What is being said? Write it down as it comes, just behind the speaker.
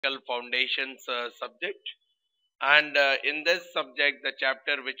Foundations subject, and in this subject the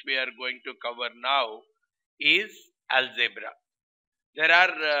chapter which we are going to cover now is algebra. There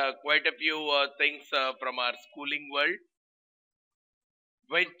are quite a few things from our schooling world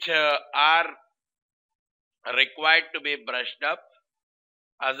which are required to be brushed up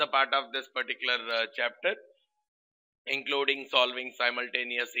as a part of this particular chapter, including solving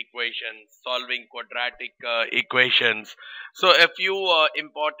simultaneous equations, solving quadratic equations. So a few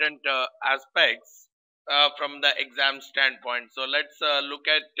important aspects from the exam standpoint. So let's look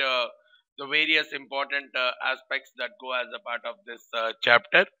at the various important aspects that go as a part of this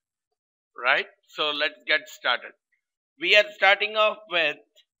chapter, right? So let's get started. We are starting off with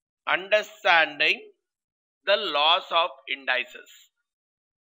understanding the laws of indices.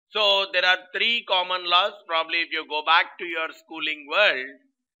 So there are three common laws. Probably if you go back to your schooling world,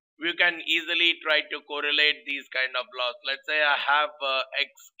 you can easily try to correlate these kind of laws. Let's say I have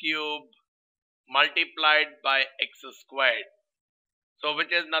x cubed multiplied by x squared. So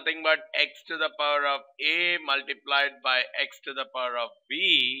which is nothing but x to the power of a multiplied by x to the power of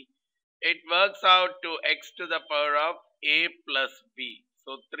b. It works out to x to the power of a plus b.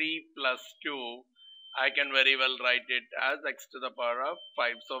 So 3 plus 2, I can very well write it as x to the power of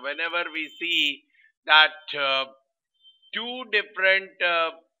 5. So whenever we see that two different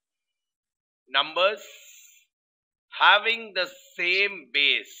numbers having the same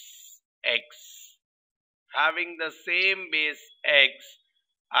base x,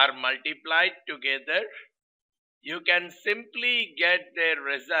 are multiplied together, you can simply get their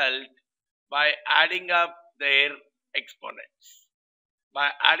result by adding up their exponents.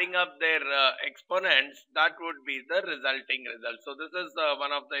 By adding up their exponents, that would be the resulting result. So this is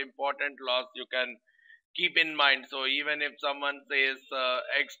one of the important laws you can keep in mind. So even if someone says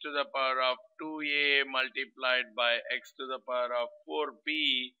x to the power of 2a multiplied by x to the power of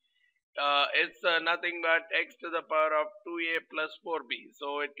 4b, it's nothing but x to the power of 2a plus 4b.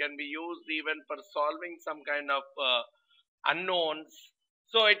 So it can be used even for solving some kind of unknowns.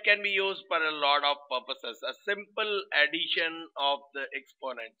 So it can be used for a lot of purposes. A simple addition of the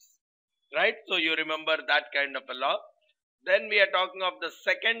exponents, right? So you remember that kind of a law. Then we are talking of the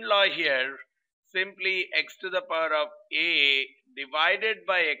second law here. Simply x to the power of a divided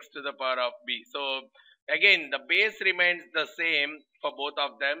by x to the power of b. So again, the base remains the same for both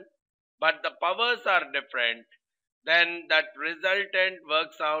of them, but the powers are different. Then that resultant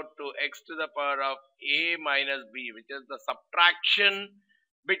works out to x to the power of a minus b, which is the subtraction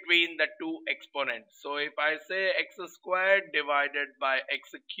between the two exponents. So if I say x squared divided by x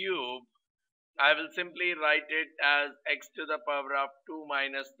cubed, I will simply write it as x to the power of 2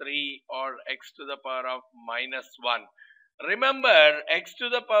 minus 3 or x to the power of minus 1. Remember, x to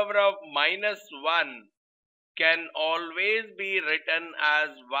the power of minus 1 can always be written as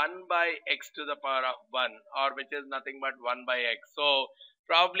 1 by x to the power of 1, or which is nothing but 1 by x. So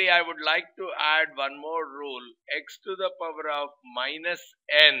probably I would like to add one more rule. X to the power of minus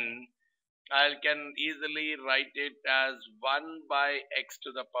n, I can easily write it as 1 by x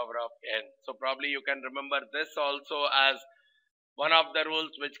to the power of n. So probably you can remember this also as one of the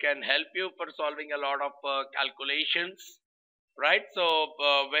rules which can help you for solving a lot of calculations, right? So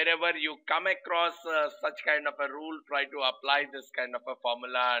wherever you come across such kind of a rule, try to apply this kind of a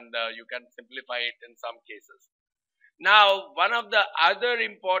formula, and you can simplify it in some cases. Now, one of the other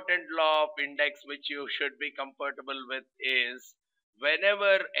important law of index which you should be comfortable with is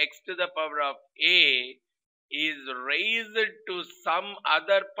whenever x to the power of a is raised to some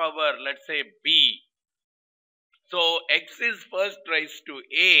other power, let's say b. So x is first raised to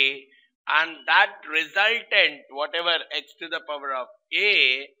a, and that resultant, whatever x to the power of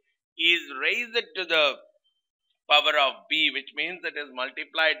a, is raised to the power of b, which means it is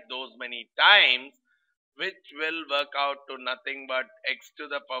multiplied those many times, which will work out to nothing but x to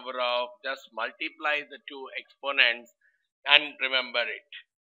the power of, just multiply the two exponents and remember it.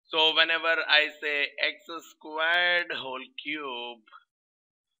 So whenever I say x squared whole cube,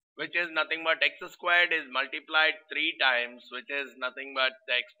 which is nothing but x squared is multiplied 3 times, which is nothing but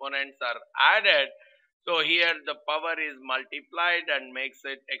the exponents are added. So here the power is multiplied and makes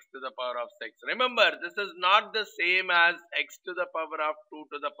it x to the power of 6. Remember, this is not the same as x to the power of 2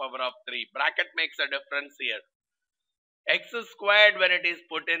 to the power of 3. Bracket makes a difference here. X squared, when it is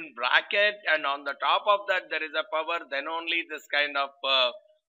put in bracket and on the top of that there is a power, then only this kind of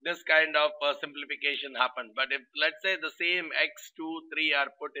simplification happens. But if, let's say, the same x, 2, 3 are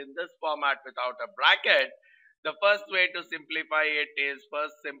put in this format without a bracket, the first way to simplify it is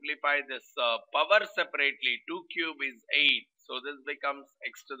first simplify this power separately. 2 cube is 8. So this becomes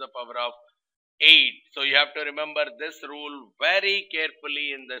x to the power of 8. So you have to remember this rule very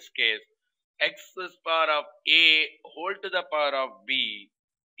carefully in this case. X to the power of A whole to the power of B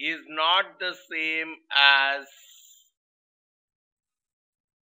is not the same as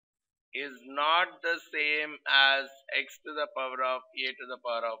x to the power of A to the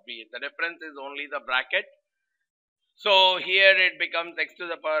power of B. The difference is only the bracket. So here it becomes x to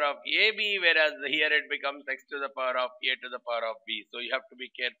the power of AB, whereas here it becomes x to the power of A to the power of B. So you have to be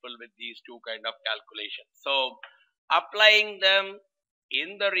careful with these two kind of calculations. So applying them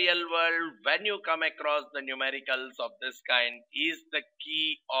in the real world when you come across the numericals of this kind is the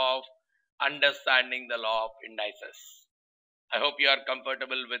key of understanding the law of indices. I hope you are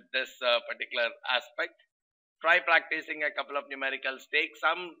comfortable with this particular aspect. Try practicing a couple of numericals. Take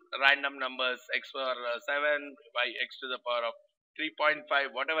some random numbers, x power 7 by x to the power of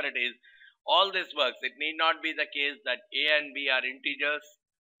 3.5, whatever it is. All this works. It need not be the case that A and B are integers.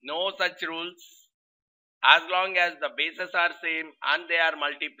 No such rules. As long as the bases are same and they are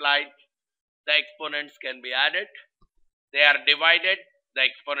multiplied, the exponents can be added. They are divided, the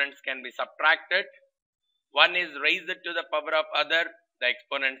exponents can be subtracted. One is raised to the power of other, the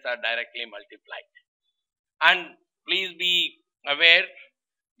exponents are directly multiplied. And please be aware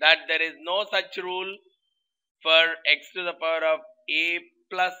that there is no such rule for x to the power of A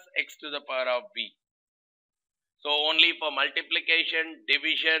plus x to the power of B. So only for multiplication,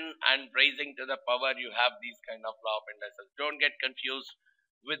 division and raising to the power you have these kind of law of indices. Don't get confused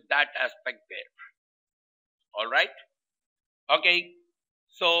with that aspect there. Alright. Okay.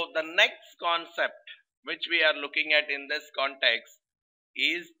 So the next concept which we are looking at in this context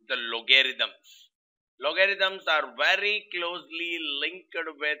is the logarithms. Logarithms are very closely linked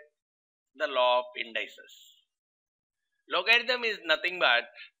with the law of indices. Logarithm is nothing but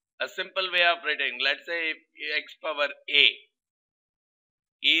a simple way of writing. Let's say x power A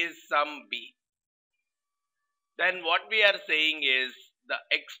is some B. Then what we are saying is the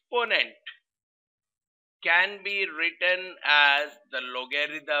exponent can be written as the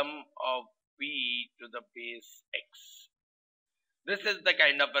logarithm of B to the base x. This is the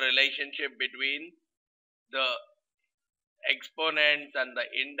kind of a relationship between the exponents and the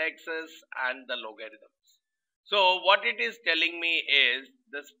indexes and the logarithms. So what it is telling me is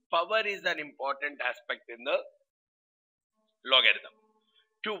this power is an important aspect in the logarithm.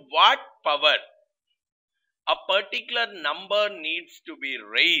 To what power a particular number needs to be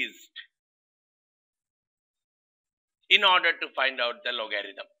raised in order to find out the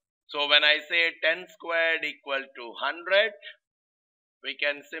logarithm. So when I say 10 squared equal to 100, we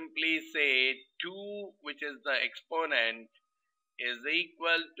can simply say 2, which is the exponent, is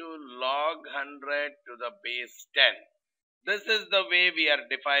equal to log 100 to the base 10. This is the way we are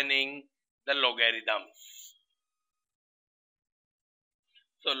defining the logarithms.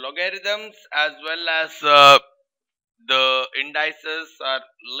 So logarithms as well as the indices are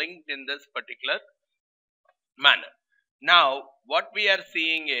linked in this particular manner. Now what we are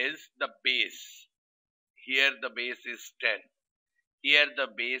seeing is the base. Here the base is 10. Here the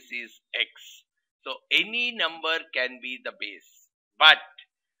base is x. So any number can be the base. But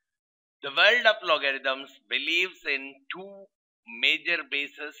the world of logarithms believes in two major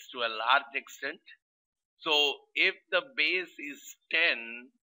bases to a large extent. So if the base is 10,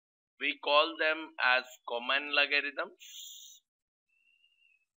 we call them as common logarithms.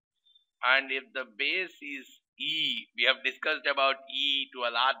 And if the base is e, we have discussed about e to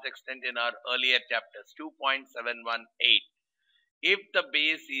a large extent in our earlier chapters, 2.718. If the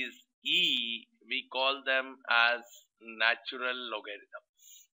base is e, we call them as natural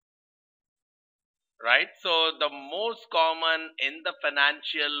logarithms. Right? So the most common in the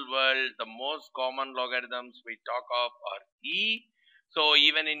financial world, the most common logarithms we talk of are e. So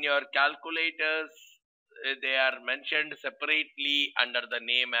even in your calculators, they are mentioned separately under the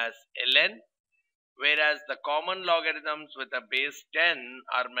name as ln, whereas the common logarithms with a base 10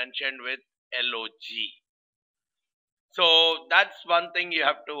 are mentioned with log. So that's one thing you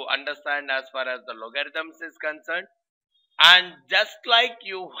have to understand as far as the logarithms is concerned. And just like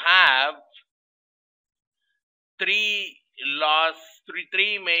you have three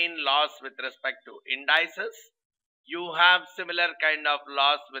main laws with respect to indices, you have similar kind of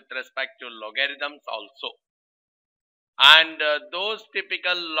laws with respect to logarithms also. And those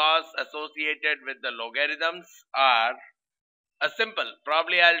typical laws associated with the logarithms are simple.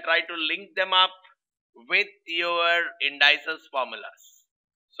 Probably I'll try to link them up with your indices formulas.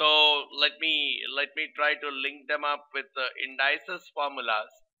 So let me try to link them up with the indices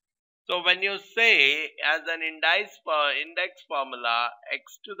formulas. So when you say as an index formula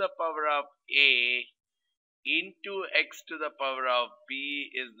x to the power of A into x to the power of b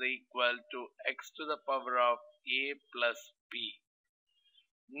is equal to x to the power of a plus b.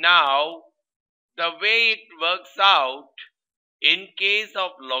 Now, the way it works out in case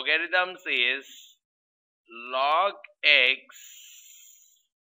of logarithms is log x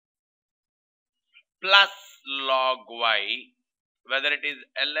plus log y, whether it is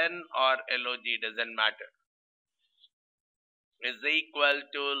ln or log doesn't matter, is equal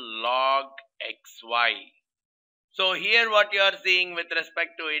to log xy. So here what you are seeing with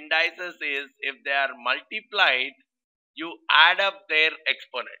respect to indices is if they are multiplied, you add up their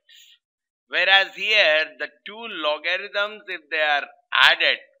exponents. Whereas here the two logarithms, if they are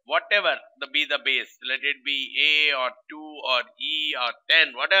added, whatever be the base, let it be a or 2 or e or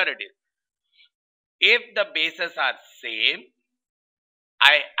 10, whatever it is, if the bases are same,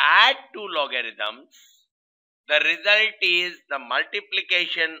 I add two logarithms, the result is the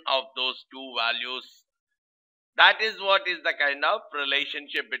multiplication of those two values. That is what is the kind of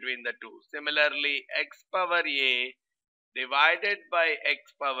relationship between the two. Similarly, x power a divided by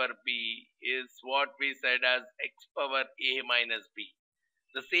x power b is what we said as x power a minus b.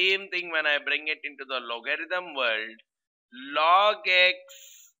 The same thing when I bring it into the logarithm world, log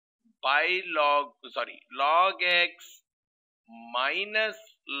x log x minus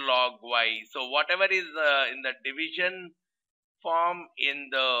log y. So whatever is in the division form in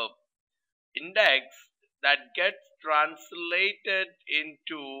the index, that gets translated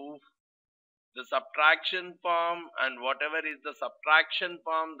into the subtraction form, and whatever is the subtraction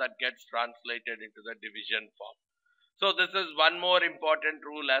form, that gets translated into the division form. So this is one more important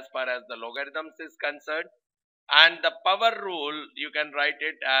rule as far as the logarithms is concerned. And the power rule, you can write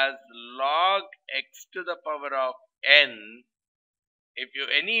it as log x to the power of n. If you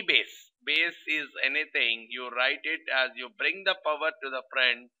any base is anything, you write it as you bring the power to the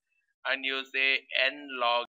front and you say n log